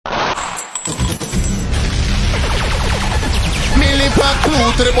a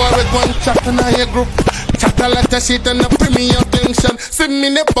clue to the boy with one chat in a group. Chat a lot of shit and a premium tension. See me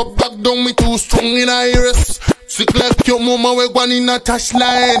never back down, me too strong in a iris. Sick like your mama, we gone in a touch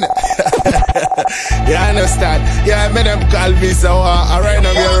line. You understand? Yeah, I made them call me, so right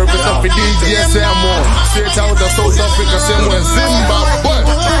now we are representing for DJ Semo. Straight out of South Africa, same way Zimbabwe.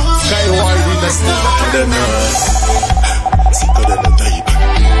 Skywide in the state. The nurse, sicker than a type,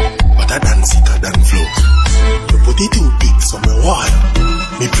 but I dance sicker than flow. You put it too big, so me wire.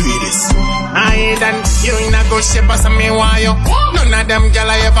 Me pray this. I ain't done, you ain't a go shape as me wire. None of them gal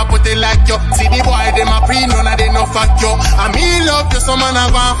I ever put it like you. See the boy, them a pre, none of them no fuck you. And me love you, so man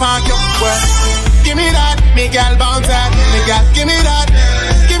I go and fuck you. Well, give me that, me gal bounce that. Me gal, give me that,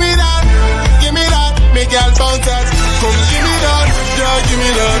 give me that, give me that, me gal bounce that. Come give me that, yeah, give me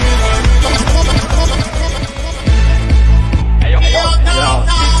that.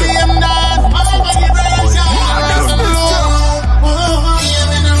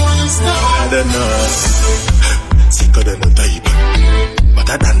 The nurse, sicker than a type, but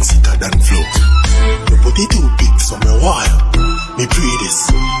I dance sicker than flow. You put it too big, so me wire. Me pray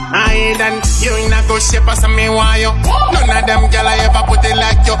this. I ain't done, you ain't a go shape as me wire. None of them gal I ever put it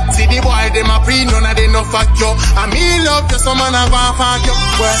like you. See the boy, them a pre, none of them no fuck you. And me love you, so man I go and fuck you.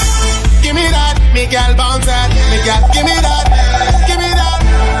 Well, give me that, me gal bounce that. Me gal, give me that, give me that,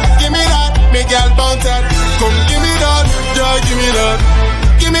 give me that, me gal bounce that. Come give me that, yeah, give me that.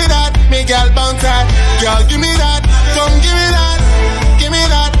 Give me that, me gal bounce that. Girl, give me that, come give me that. Give me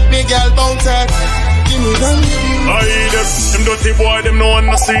that, me gal bounce that. Give me that. I them dirty boy, them no one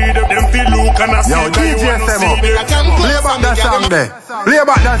to see them. Them feel look and I see them. Yo, DJ Semo, play back that song there. Play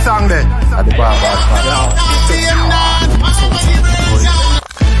back that song there. At the bar,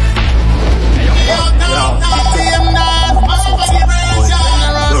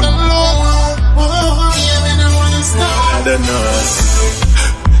 the nurse,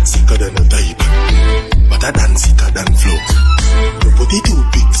 sicker than a type, but I dance sicker than flow. You put it too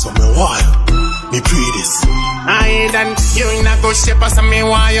big, so me wire. Me pray this. I ain't done, you ain't a go shape as me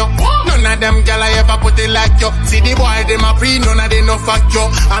wire. None of them gal I ever put it like you. See the boy, them a pre, none of them no fuck you.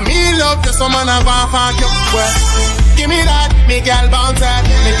 And me love you, so man I go and fuck you. Well, give me that, me gal bounce that.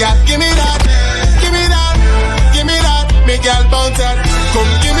 Me gal, give me that, give me that, give me that, me gal bounce that.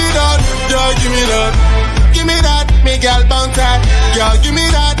 Come give me that, yeah, give me that. Give me that, me gal bounce that. Girl, give me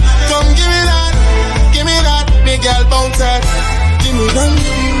that, come give me that. Give me that, me gal bounce that. Give me that.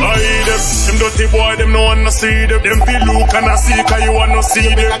 Them dirty boy, them no one to see them. Them feel look and I see, cause you want to see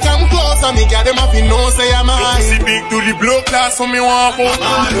them. I come closer, me gal, them have to know, say I'm high. You see big to the blood class, so me want for.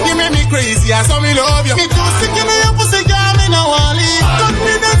 You make me crazy, I saw me love you. Me too sick in your pussy, girl, me no want leave.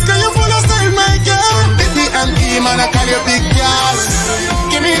 Confidence, cause you full of style, my girl. Bitty and E, man, I call you big girl.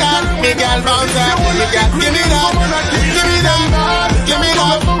 Give me that, me gal bounce that. Me gal, give me that, give me them, give me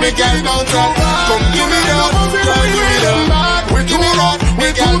that, me gal bounce that. Come give me that, give me them. We too rough, we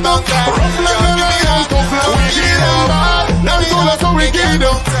gal bounce that. Rough like a lion, tough like we give them. Them too rough, so we give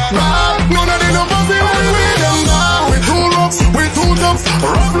them. None of them no pussy, we them. We too rough, we too tough.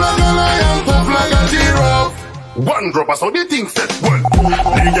 Rough like a lion, tough like a giraffe. One drop, so the thing set well.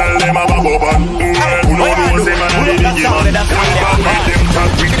 The girl them a bab up and who know them and the diggy man. One bag with them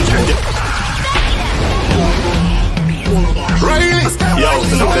chat with the check. Riley, yo,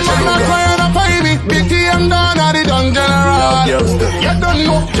 so the baby, BTM down at the Don General. You don't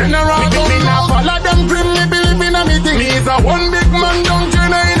know General, don't know. Follow them, bring me, believe in a meeting. He's a one big man, don't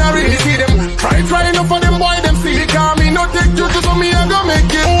General in a really see them. Try no for them boy, them see. Because me no take you to so me I don't make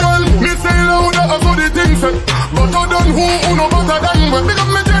it done. Me say louder, I saw the things said. But I done who no better than me.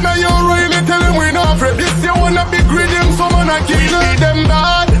 Because me General, you Riley, tell them we not afraid. This you wanna be greedy, so man I kill them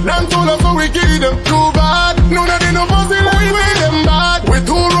bad. Them told us so we kill them too bad. None of them no pussy like we them bad. We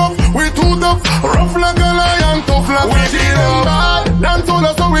too rough, we too tough. Rough like a lion, tough like we kill them bad. Them told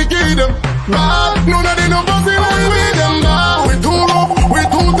us so we kill them bad. None of them no pussy like we them bad. We too rough, we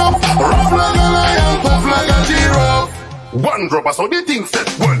too tough. Rough like a lion, tough like a giraffe. one drop, so the thing set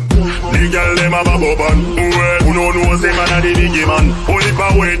well. The girl them a bab up and who no knows them and a the diggy man. Only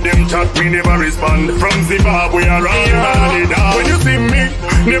for when them chat me never respond. From Zimbabwe around Canada. When you see me,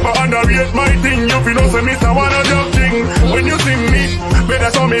 never underrate my thing. You feel no say me some wanna job thing. When you see me,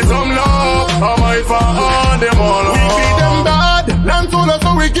 better show me some love. I might fall them all. We keep them bad. Them told us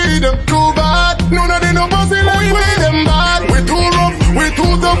so we keep them too bad. None of them no pussy like we them bad. We too rough, we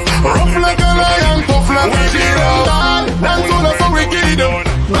too tough. Rough like a lion, tough like a giraffe. Them told us so we keep them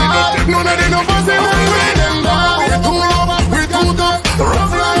bad. None of them no pussy like we them bad. We too rough, we too tough.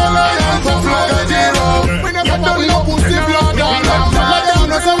 Rough like a lion, tough like a giraffe. We never done no pussy blood.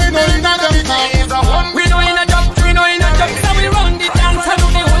 So we know in a job, we know in a job, so we run the town.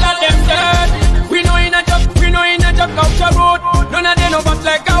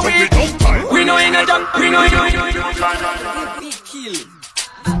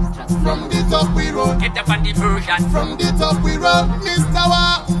 From the top we roll. Get up on the version. From the top we roll. Mr.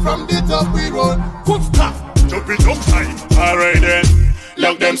 Waah, from the top we roll. Good stuff. Jump it up high. Alright then.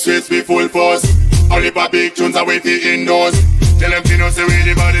 Lock them streets be full force. Only for big tunes are with the indoors. Tell them to know say we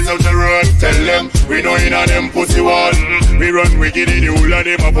the bodies out the road. Tell them we know in on them pussy wall. We run wicked in the whole of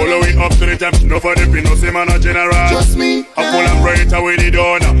them. I follow it up to the top. No for them we no say man a general. Just me. I pull them right away the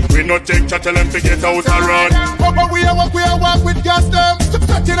donor. We no take chat, tell them to get out and run. Papa we a walk with gas them.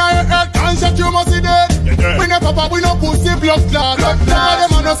 Touching on your head, gunshot you must see dead. We no papa, we no pussy blood clot. Some of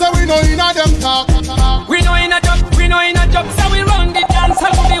them a no say we know in a them talk. We know in a job, so we run the dance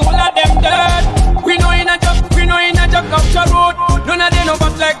and the whole of them dead. We know in a job, up the road. None of them know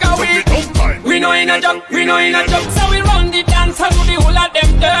but like a weed. We know in a job, so we run the dance and the whole of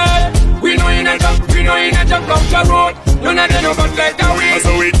them dead. We know in a job, up the road. None of them know but like a weed.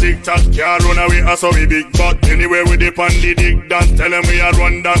 So we tick tock, can't run away, so we big butt. Anywhere we dip on the dick dance, tell them we a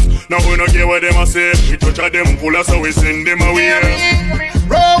run dance. Now we no care what them a say. We touch a them pull us, so we send them away.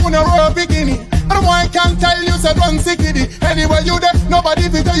 Roll when a roll bikini. And one can tell you said one sickity. Anywhere you there, nobody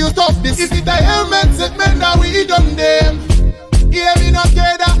fit tell you stop this. If it a helmet, it meant that we done them. Hear me not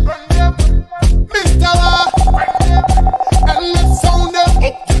care that. Mr. Waah, and let's sound them.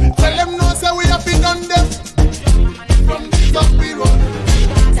 Tell them no say we have been done them. From the top we run.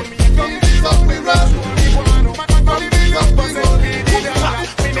 From the top we run. From the top we run.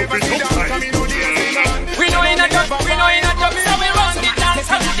 We know in a job, so we run the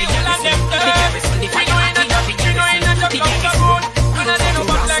dance and the whole of them dead. We know in a job, up the road. None of them know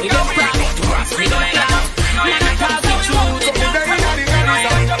but like a weed. We know in a job, the truth.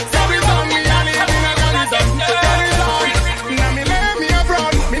 So we run the dance and the whole of them dead. Now me lay me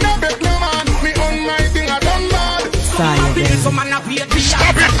abroad, me no bet no man. Me own my thing I done bad.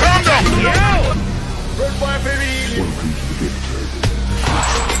 Stop it, calm down. Good boy for real.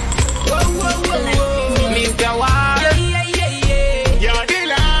 Mr. Waah, You're the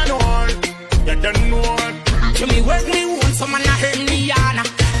landlord. You don't know. to me work me one, some man a hear me yana.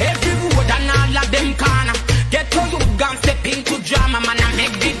 Every road and all of them corner. Get to you gun step into drama, man I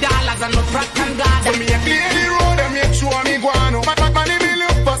make the dollars and no propaganda. So me a clear the road and make sure me guano. But money me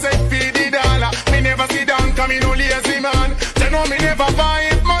look for say feed the dollar. Me never sit down, come me no lazy man. They know me never buy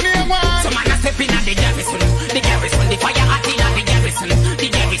it, money I want. So man a step in at the garrison, the fire hot in at the garrison.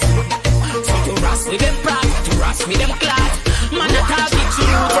 So to rust with them proud, to rust with them clad. Man a target you,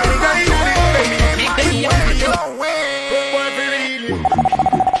 make them hear. Good boy for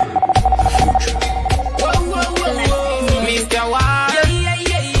real. Mr. Waah,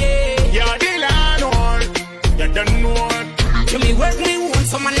 You're the landlord. You don't know. to me work me one,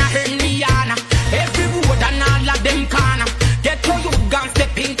 some man a hear me yana. Every road and all of them corner. Get to you gun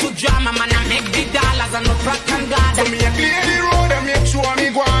step into drama, man I make the dollars and no propaganda. So me a clear the road and make sure me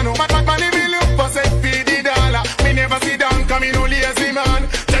guano. But money me look for say feed the dollar. Me never sit down, come me no lazy man.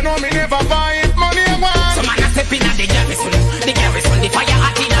 They know me never buy it, money I want. So man a step in at the garrison, the fire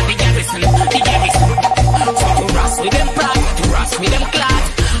hot in at the garrison. So to rust with them proud, to rust with them clad.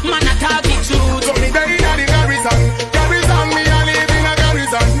 Man a target you, So me die in the garrison. Garrison, me a live in a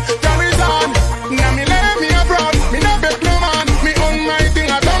garrison. Garrison, now me lay me abroad. Me no bet no man. Me own my thing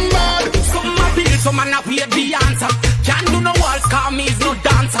I done bad. some a bill, some man a wear the answer. Can't do no waltz, cause me is no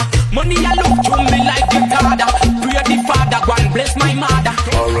dancer. Money a look to me like the father. Pray the father, go and bless my mother.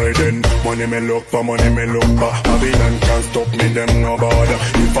 Alright then, money me look for, Babylon can't stop me, them no bother.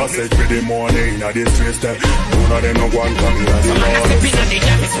 If I say for the money, inna the streets them, none of them no go and come here as a Man a lord. step in at the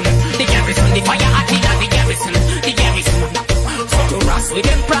garrison, the fire hot in at the garrison. So to rust with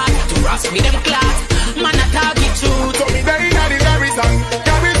them pride, to rust with them class. Man a target you, So me die in the garrison.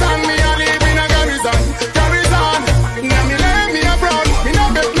 Garrison, me a live in a garrison. Garrison, now me lay me abroad. Me no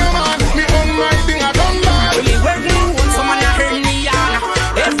bet no man. Me own my thing I done bad. me work me one, some man a hear me yana.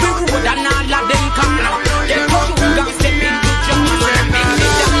 Every road and all of them corner. Get to you gun step into drama, man I make the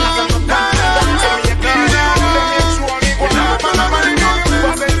dollars and no propaganda.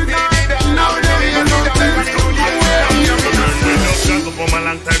 For a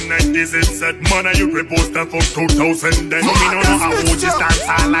long time, 90s it said, man, you proposed that from 2000 then. So me no know how OG stands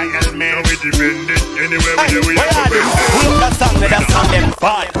all like Elmer. Now we defend it, anywhere we have to bend it. Pull up that song, let that song them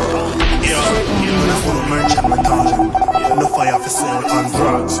bad. That's what I mentioned, my darling. No fire for sale on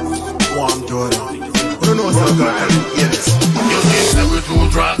drugs. Warm daughter. You don't know what's up, yes. You see we do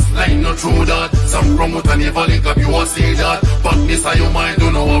drugs, like no true that. Some promote and never link up, you will see that. But this are your mind,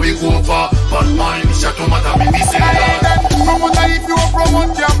 don't know what we go for. But mine, shut your mouth and make me say that. Promoter, if you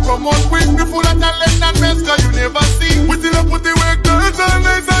promote, you promote quick. We full of talent and mess, cause you never see. We still a put the work, girls and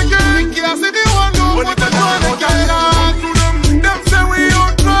nice again. We can't see the one, no, but the one that can talk to them. Them say we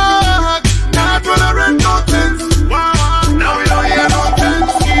out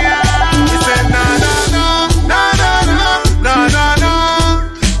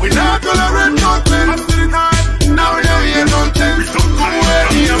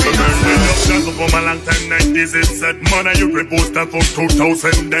is it said, man, you proposed that for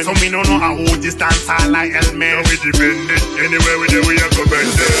 2000 then. So me no know how OG stands all like helmet. So we defend it, anywhere we do we have to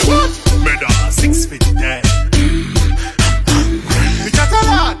bend it. What? Meda 6 feet there. We got a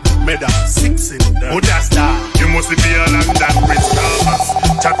lot. Meda 6 in there. Who that's that? You must be a land that rich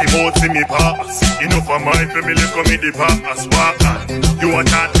stars. Chatty about see me pass. Enough of my family come in the pass. Walk on. You a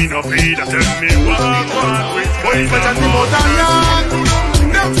chat me no feed. Tell me walk on. What is the chatty about a yard?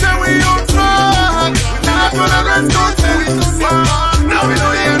 Them say we out front. Not gonna rest go tell it to me. Now we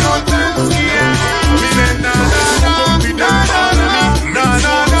don't hear no tell me. We say na na na na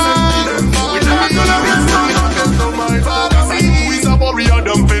na na. We not gonna rest go tell my father. Who is a warrior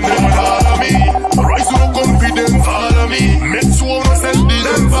dumping them follow me. Rise with no confidence follow me. Make sure no send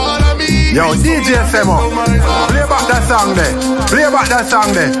them follow me. Yo, DJ Semo, play back that song there. Play back that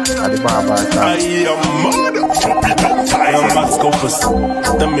song there. At the bar. I am mad. I am Max Compass.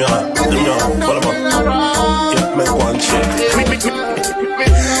 Them here, follow up. Yeah, make one shit.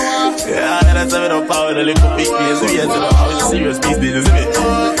 Yeah, that's a bit of power, the little big piece. We have to know how it's serious business, isn't it?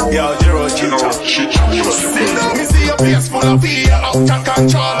 Yo, Jero, Me see a place full of fear, out of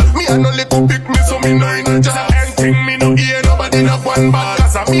control. Me a no little big me, so me no in a jar. Anything me no hear, nobody no one bad.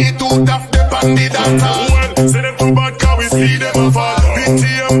 Cause a me too tough, the bandit dance. Well, say them too bad, cause we see them a fall.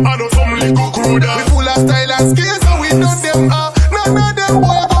 BTM, I know some little crew down. We full of style and skill, so we know them are. None of them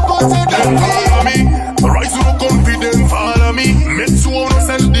boy go past them. Follow me, rise with no confidence, follow me. Make sure no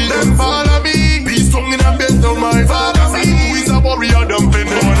send them, follow me. Be strong in a bed of my father. Who is a warrior dumping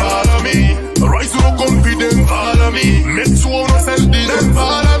them, follow me. Rise with no confidence, follow me. Make sure no send them,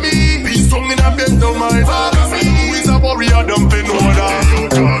 follow me. Be strong in a bed of my father. Who is a warrior dumping them, follow me.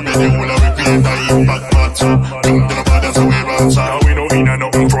 You wanna repeat the impact matter. Come to the bother so we run, so we know in and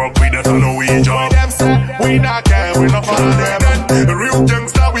nothing frog with that, I know we job. We not care, we not follow them. The real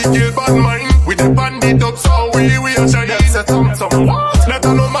gangster, we kill bad mind. We the bandit up, so we a shine. Say some Let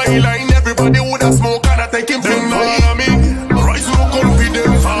know my line, everybody would have smoke and I take him from follow me. Rise with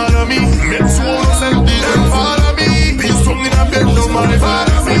confidence, follow me. Make sure no send them, follow me. Be strong in a bed, no my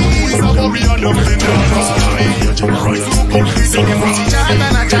father. Who is a warrior, dumping them, follow me. Rise with confidence, chat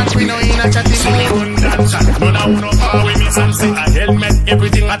and a chat, we know in a chatting mood. no, now no power with me, some say a helmet.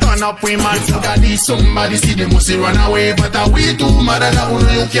 Everything I turn up, we man. Daddy, somebody see them must run away, but a way too mad and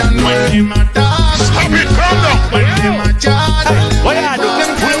you can When him a dash, Stop it, calm down. when him a charge. What you do?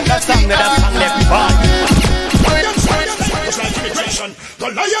 Bring that song left back. The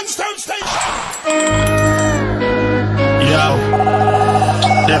Lions Town Station. Yo,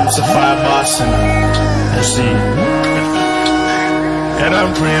 them's a fire boss and you see. And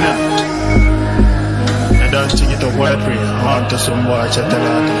I'm praying up. And don't think it a word prayer. I want to some watch at the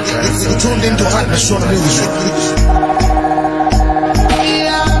lot. You tuned into Hot Music.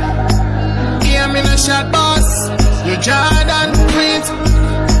 Yeah, I'm in a shot boss. You Jordan Prince,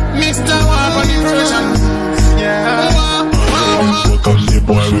 Mr. Waah O.G version. Yeah. Welcome the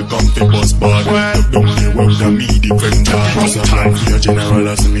boy, we come to bus bar. Look down the world and me defender. Cause I'm like your general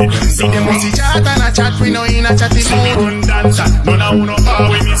as me See them must see chat and a chat, we know in a chatting mood. run dancer. No now no power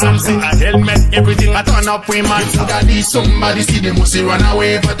with me, some say a helmet. Everything I turn up with man. Daddy, somebody see them must run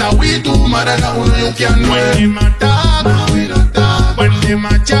away, but a way too mad and you can When win. him a talk, We don't talk. when him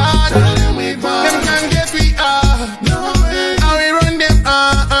a chat. Them can get we are. How we run them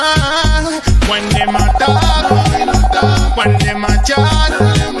When him a talk, when him a chat.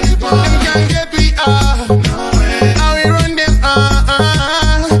 Them can get we are. How we run them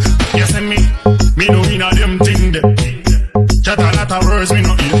You see me no in a them thing them. Chat a lot of words, me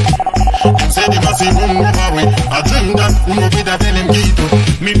no in. Them say the bossy run over way. I drink that, who know better tell him get to.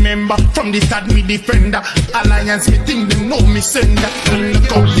 Me member from the start, me defender. Alliance, me think them know me send that.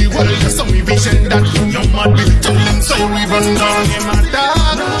 Look up the world, so me vision that. No mad, we tell them so we run down. Them a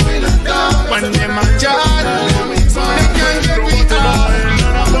dog, when them a chat. Them can get we are.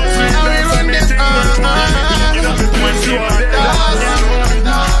 How we run them When you a dog,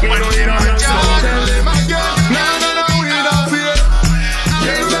 when you a chat. No, we not fear.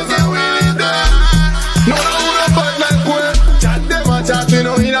 Yes, we need that. No, we not fight like we. Chat them a chat, we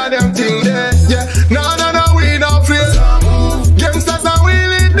know in a them thing there. Yeah, no, we not fear. Gangsters are we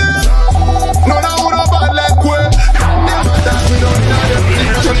lead them. No, we not bad like we. Them a chat, we know in a them thing.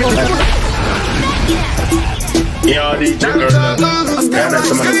 Yo, DJ girl, and that's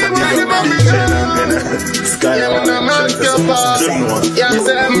some of the DJ and Skywide. Yeah,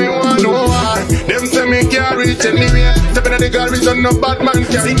 say me want no one. Them say me can't reach anywhere. Stepping at the gallery, so no bad man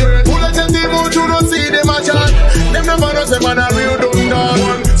can do it. Who let them out, you don't see them a chat. Them never know say man a real dumb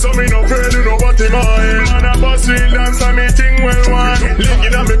dog. So me no afraid, you know what him mind. Man a boss street dance and me thing well one.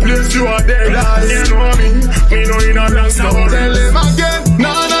 Linking on me place, you are there. You know me know in a dance now. Tell him again, no,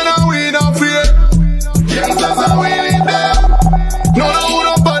 we not fear. Youngsters are willing there. No, who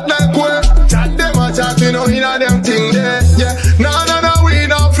don't bad like we. Chat them a chat, you know in a them thing there. Yeah, no, we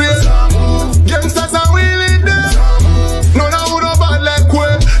not fear. Youngsters are willing there. No, who don't bad like we.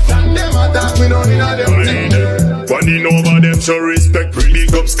 Chat them a chat, you know in a them thing there. Running over them, show respect.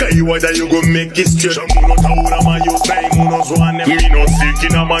 Big up Skywide, you go make it straight. Some no town, I'm a use time, no swan them. Me no sick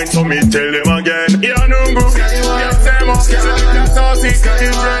in a mind, so me tell them again. Yeah, no go. Yeah, Semo. Yeah, saucy.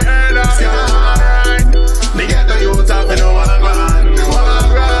 Israel. Skywide. Me get the youth up in a one run.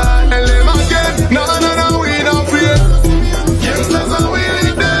 Tell them again. No, we don't fear. Youngsters are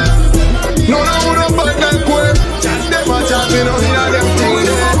willing there. No, who don't bad like we. Chat them a chat, you know in a them thing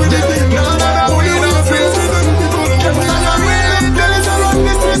there. No, we don't fear.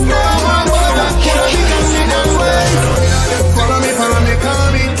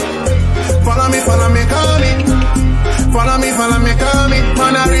 Follow me, call me.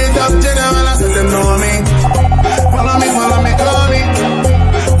 Man, I read up general, I said them know me. Follow me, call me.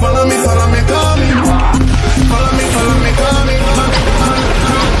 Follow me, call me. Follow me, call me.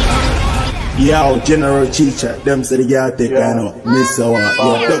 Yo, General Chicha, them say the girl take I know. Miss Yo,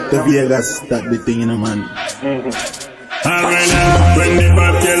 Dr. Vegas, that the thing, you know, man. Alright, when the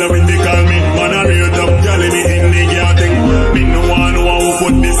vibe tell when they call me, man, I real top girl me in the girl thing. Me no one who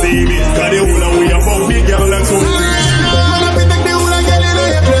put the CV. Cause the whole of we are fuck the girl like so.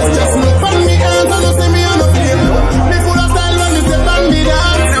 Just look on me and don't say me on the flame. Me full of style when me step on me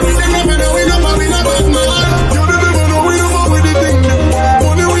down. They never know we know how we not good man. You don't even know we know how we the thing.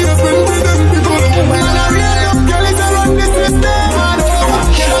 Money we just spend with them people. When I real up, girl, it's around this system.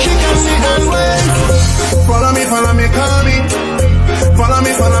 Follow me, call me.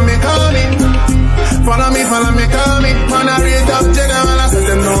 Follow me, call me. Follow me, call me. Man, I read up general, I said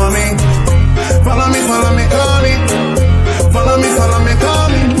them know me. Follow me, call me. Follow me, call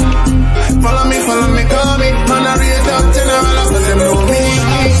me. Follow me, call me. Man, I read up general, I said them know me.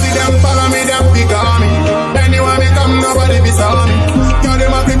 See them follow me, them pick on me. Anywhere me come, nobody be saw me. Yo,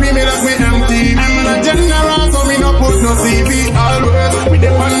 them a pick me like me MTV. I'm a general, so me no put no CV. Always, with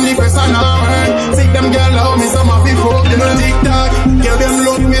them on the press and now see them girl love me, some of people fuck them TikTok. Girl, them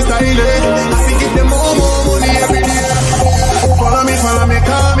love me stylish. I see give them more money every day. Follow me, call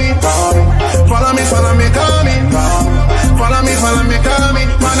me. Follow me, call me. Follow me, call me.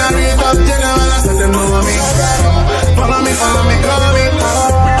 Man, I read up general, I said them know me. Follow me, call me.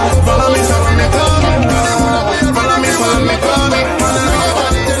 Follow me, call me. Follow me, call me. Man, I read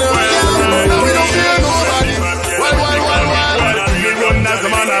up general, we don't fear nobody. Well. Me run as a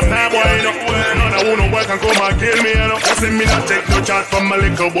man of time, boy, you know. None of who no work and come and kill me, you know. See me not take no chat from my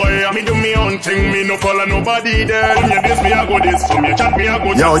little boy. Me do me own thing, me no follow nobody there. From your this, me I go this. From your chat, me I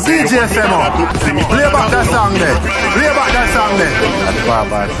go yo, DJ Semo, play back that song there. That's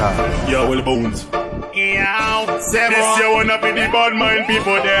bad. Yo, well, bones. Yo, Semo. This year wanna be the bad mind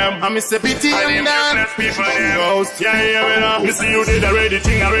people them. I'm Mr. Pity and Dan. People them. Yeah, we know. Me see you did already,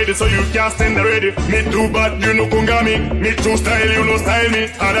 thing already, so you can't stand already. Me too bad, you no kunga me. Me too style, you no style me.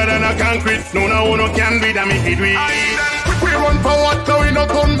 Other than a concrete, no can breathe and make it weak. We run forward, so we no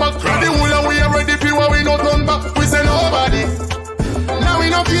turn back. The whole and we are ready for what we no turn back. We say nobody. Now we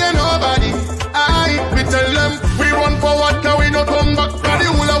no fear nobody. We tell them we run forward, so we no turn back. The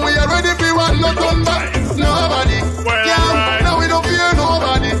whole and we are ready for what no turn back. Nobody. Yeah, now we don't fear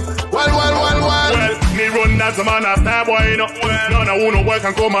nobody. Well. Me run as a man of time, boy, you know. None of who no work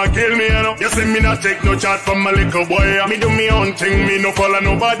and come and kill me, you know. You see me not take no chat from my little boy. Me do me own thing, me no follow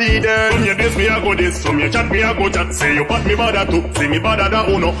nobody there. From your this, me I go this. From your chat, me I go chat. Say you pat me bother too. See me bother that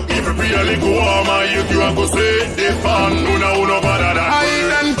uno. If you feel a little warmer, you a go say the fan. Uno bother that.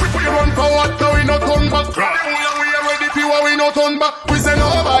 We run forward, so we no turn back. We are ready for what we no turn back. We say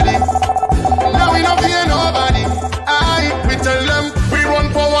nobody. Now we no fear nobody. We tell them we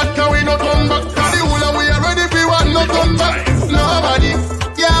run forward, so we no turn back. The whole and we are ready for what no turn back. Nobody.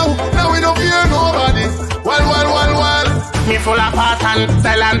 Yeah, now we no fear nobody. Well. Me full of pattern,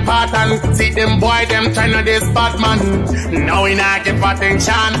 style and pattern. See them boy, them tryna this bad man. Now we not give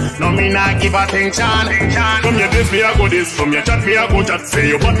attention. No, me not give attention. From your this, me I go this. From your chat, me I go chat. Say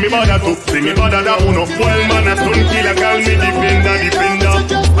you pat me bother too. See me bother that uno. Well, man, a stone killer, call me defender.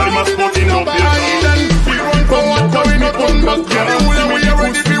 I'm a sporting up here. We run forward, so we no turn back. The whole and we are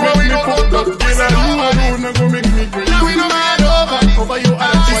ready for what we no turn back. Now we no mad over you.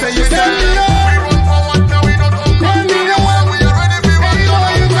 She say you tell me no. We run forward, so we no turn back. The whole and we are ready for what we no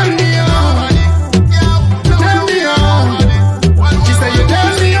turn back. Tell me how. She say you tell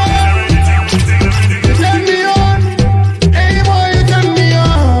me how.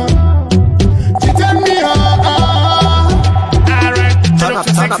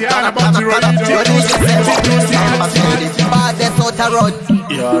 a road.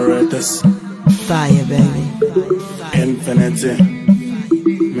 You alright this? Fire, baby. Infinity.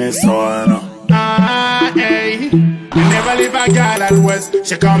 Miss Oana. Hey. Never leave a girl at West.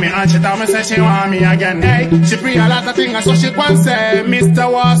 She call me and she tell me say she want me again. Hey, she free a lot of things so she can say,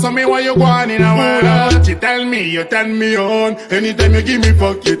 Mr. Waah, so me why you going in a world? She tell me, you turn me on. Anytime you give me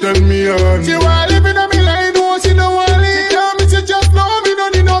fuck, you turn me on. She want live in a me line, no, she don't want leave. Tell me she just love me,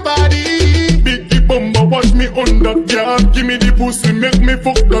 don't need nobody. Biggie bumba, watch me on that girl. Give me the pussy, make me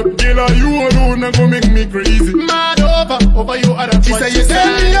fuck that girl. You alone and go make me crazy. Mad over you other. She say you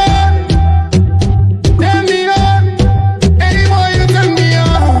turn me on. Turn me on. Hey boy, you turn me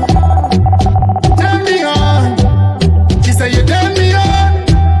on. Turn me on. She say you turn me on.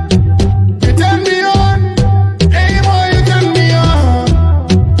 You turn me on. Hey boy, you turn me on.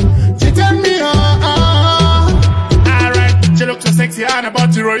 She turn me on. Alright, she look so sexy and a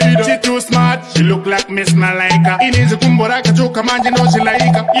body rider. She too smart, she look like Miss Malaika. In his kumbo like a joke, man, you know she like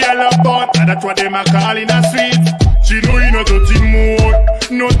her. Yellow bun, and that's what them a call in the street. She know you know dirty mode.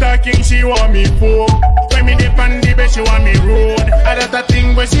 No talking, she want me for. When me dip on the bed, she want me road. I got that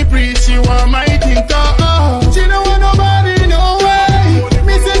thing where she preach, she want my thing talk. She don't want nobody, no way.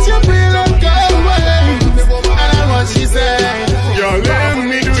 Me say she free, don't go away. And that's what she say. Yo, let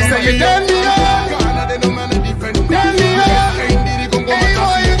me do it. She say you turn me on. Turn me on. Hey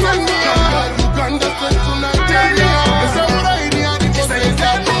boy, you turn me on. You can just turn tonight. Turn me on. It's all right, she say you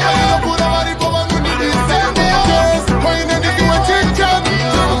turn me on. Put a body for one minute, you turn me on. Why you not do a chick chat?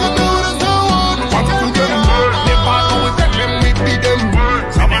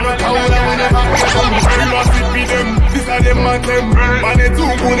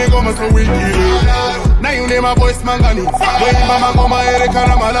 Now you name a voice mangani. When mama go my head, can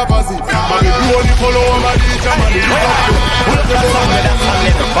a man a pass it. But if you only follow my teacher, man, you put the song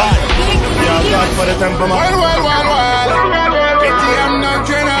in the body. Yeah, God for the temple, man. Well. Pity I'm not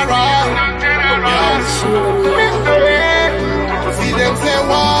general. See them say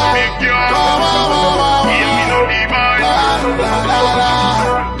wow.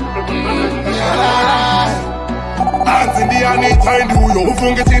 Hands in the anytime do you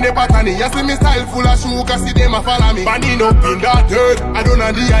won't get in the pattern. You see me style full of shoe, cause see them a follow me. Banding up in that dirt. I don't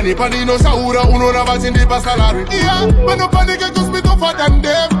know the any banding no shawura, uno na watching the salary. Yeah, but no panic, just me tougher than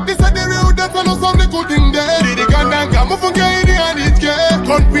them. This is the real death, and no some the good thing there. The gun and come up and get in the hand, it's get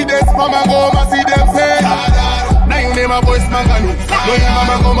confidence, mama go, ma see them say. Now you name a voice mangani. No you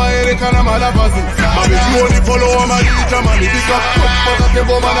mama go my head, can a man a pass it. But if you only follow my teacher, man, it is up. But the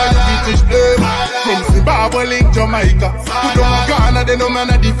woman and you teach them. From Zimbabwe, link Jamaica. Put on my Ghana, they no man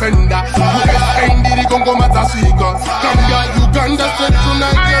a defender. Who is kind, the Congo Matasika. Gambia, Uganda, straight to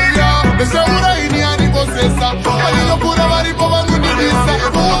Nigeria. They say what I need and the possessor. And you don't put a body for one with the visa.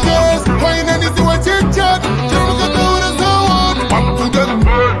 Focus, why in anything we chit-chat. Just look at the way they want. Back to them.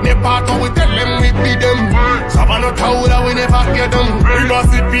 Nepato, we tell them we beat them. Savannah Taura, we never get them. We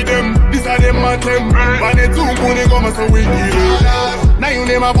must beat them. These are them and them. When they do, they go so we kill them. Now you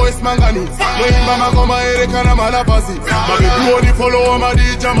name a voice mangani. No you mama go my head, can a man a pass it. But if you only follow my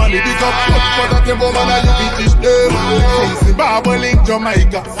teacher, man, it is up. But that tempo man, you be teach them. From Zimbabwe, link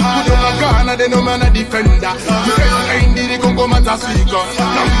Jamaica. Put on a Ghana, they no man a defender. You guys kind the Congo Matasika.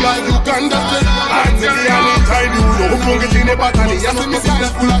 Gambia, Uganda, straight. And the anytime you know, who get in the pattern. You see me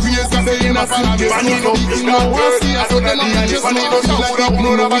style full of years, cause they in a suitcase. And you know, in a word, I don't know the just know the feel like that.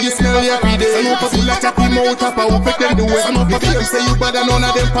 No, no, you smell every day. I know people like a pin out up, I will pick them the way. I know people say you bad and none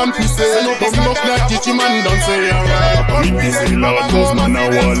of them pampi say. I know people look like teaching man, don't say alright. Me say Lord knows man a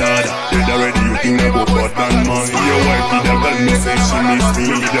wallad. Dead already, you think I go but man. Your wife did a bad me say she miss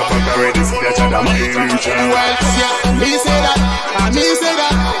me. Your fuck already, see that you're my future. Well, yeah, me say that, and me say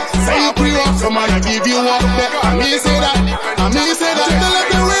that. Say you pre-up, so man I give you up there. And me say that, and me say that. Tell them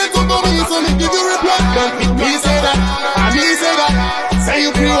the way to go me, so me give you reply. Me say that, and me say that. Say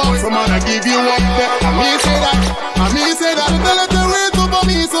you pre-up, so man I give you up there. And me say that, and me say that. Tell them the way to go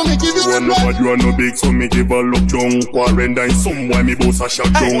me, so me give you reply. But you are no big, so me give a look junk. Quarrenda in some way, me boss a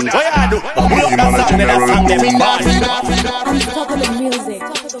shot junk. What you do? I'm a general junk.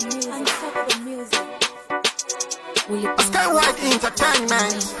 Skywide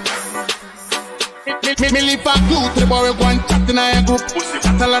Entertainment. Me live back you to the boy we go and chat in a group.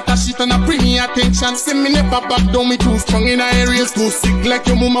 Chat a lot of shit and a bring me attention. See me never back down, me too strong in a areas. Too sick like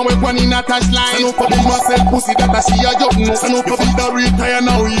your mama we go in a touch line. Son up a big myself pussy that a she a job no. Son up a big that retire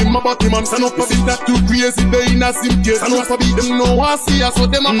now he my body man. Son up a big that too crazy they in a sim case. Son up a big them no want see us so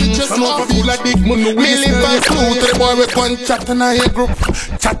them a pictures. Son up a big like big money. Me live back you to the boy we go and chat in a group.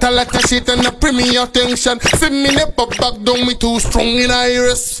 Chat a lot of shit and a bring me attention. See me never back down, me too strong in a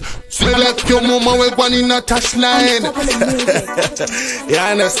areas. See like your mama we go one in a touch line. You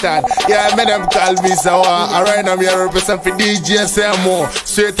understand? Yeah, me them call me Zawa. Alright, I'm here represent for DJ Semo.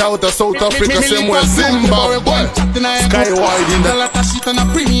 Straight out of South Africa, somewhere Zimbabwe. Skywide in the lot of shit and a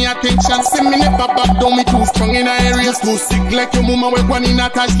bring attention. See me never back down, me too strong in a area. Too sick like your mama with one in a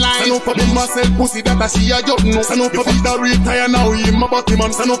touch line. I know for me myself pussy that I see a job no. I know for me that retire now, he my body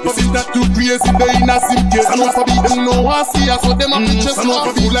man. I know for me that too crazy, they in a sim case. I know for me them know I see us, so them a pictures. I know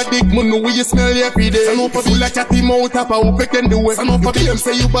for me like dick money, we you smell every day. I know for me like chatty mouth up, how we can do it. I know for me them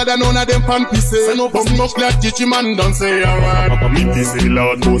say you better none of them fan pieces. I know for me much like chichi man don't say alright. Me say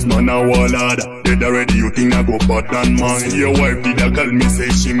Lord, those man a wallad. Dead already, you think I go bad than man. Your wife did a call me, say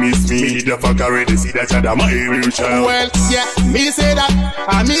she miss me. Me the fuck already, see that you're my real child. Well, yeah, me say that,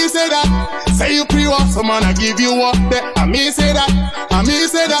 and me say that. Say you pre-walk, some man I give you up there. And me say that, and me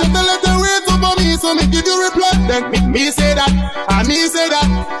say that. Just let the wait over me, so me give you reply. Then me say that, and me say that.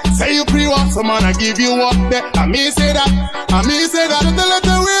 Say you pre-walk, some man I give you up there. And me say that, and me say that. Just let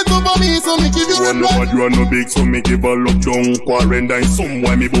the wait over me, so me give you reply. You are no big, so me give a look down. Quarantine,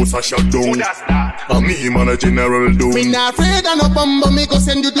 somewhere me boss a shut down. And me man a general do. Me not afraid of no bumbo, me go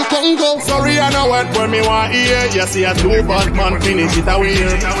send you to Congo. Sorry I know what when me want hear. You see a two bad man finish it away.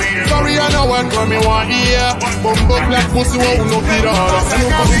 Sorry I know what when me want hear. Bumbo black pussy won't no fit hard. I know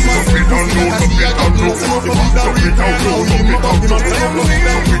for me must be done, no, I see a job, no. I know for me that read now, now he my body man. I know for me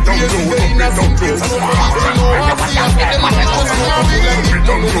that read now, no, they in a some place. I know for me that know I see a for them man. I know for me like it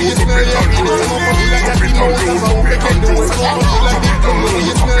don't know, you smell your feet. I know for me like a thing out of how we can do it. I know for me like it don't know,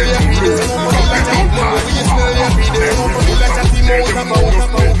 you smell your feet. I know for me like a thing out of you smell your feet. I know for me like a thing out of how we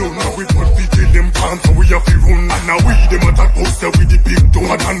can do it. Now we put the kill them pants, so we have to run. And now we them attack poster with the big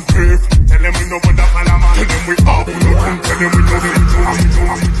door and brave. Tell them we know what the Panama. Tell them we are, we know them. Tell them we know them.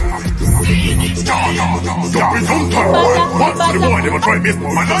 Don't be some time, boy. What's the boy? They will try this.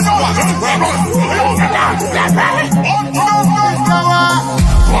 Man, that's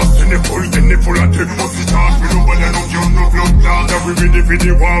fast in the full and take pussy charge. We know what I don't give no blood clot. Every video for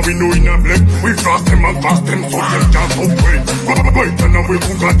the war, we know in a black. We fast them and fast them, so them can't operate. Wait, and now we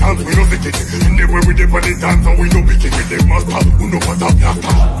who got dance, we know the kick. In the way we did for the dance, and we know we kick it. They must have, who know what a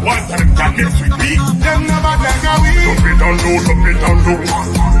blaster. One time can't mix with me. Them never like a we. Dump it down low, dump it down low.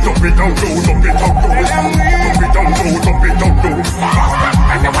 Dump it down low, dump it down low. Dump it down low, dump it down low.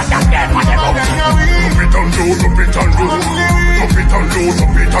 I never done that, what I go. Dump it down low, dump it down low. Dump it down low,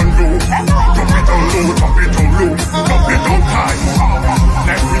 dump it down low. Dump it down low, dump it down low. Dump it down high.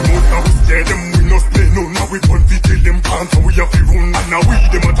 Like we know now we scare them, we no stay no. Now we want to kill them pants, so we have to run. And now we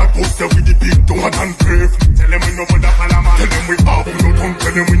them attack poster with the big door and brave. Tell them we know what the Panama. Tell them we are, we no don't.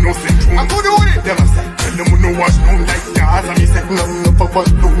 Tell them we no sing tune. I could do it. Them a say. Tell them we no wash no like gas. And me say no for what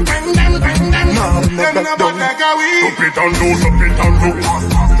do. Bang them, bang them. No, never down. Dump it down low, dump it down low.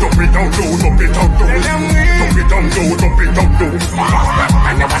 Dump it down low, dump it down low. Dump it down low, dump it down low.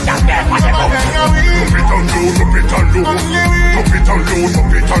 I never done that, what I go. Dump it down low, dump it down low. Dump it down low,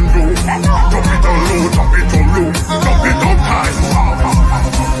 dump it down low. Dump it down low, dump it down low. Dump it down high.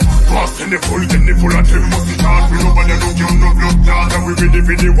 Fast in the full and take pussy charge. We know what they don't give no blood clot. And we ready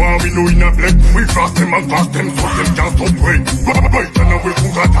for the war, we know in a black. We fast them and fast them, so them can't stop wait. Wait, and now we who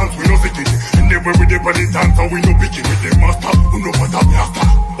got dance, we know the kick. In the way we did for the dance, and we know picking with them master. Who know what a blaster.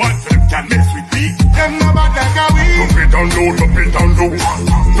 One for them can't mess with me. Them never like a we. Dump it down low, dump it down low.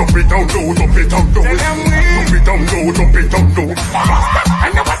 Dump it down low, dump it down low. Dump it down low, dump it down low.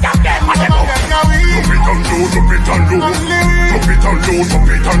 I never done that, what I go. Dump it down low, dump it down low. Dump it down low, dump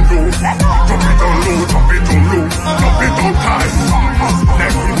it down low. Dump it down low, dump it down low. Dump it down high.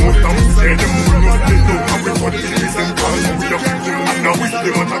 Like we know now we say them, we know they know. Now we want to see them call, and we have them. And now we see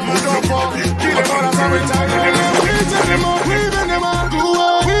them on that motion.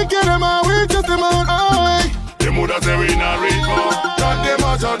 We get them out, we just them out, aye. Them woulda say we not reach for. Got them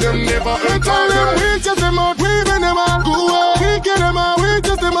out, and them never enter them. We just them out, we been them out, go away. We get them out, we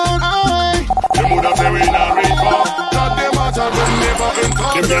just them out, aye. Them woulda say we not reach for. Got them out, and them never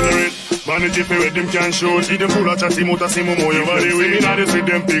enter them. Generate vanity for where them can show. See them full of chatty mouth and Semo more over the way. Me not see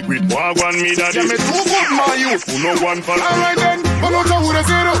them pick with Waah O.G me daddy. Yeah, me too good, my youth. Who no one for alright then, but no who they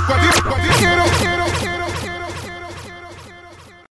say though. Got the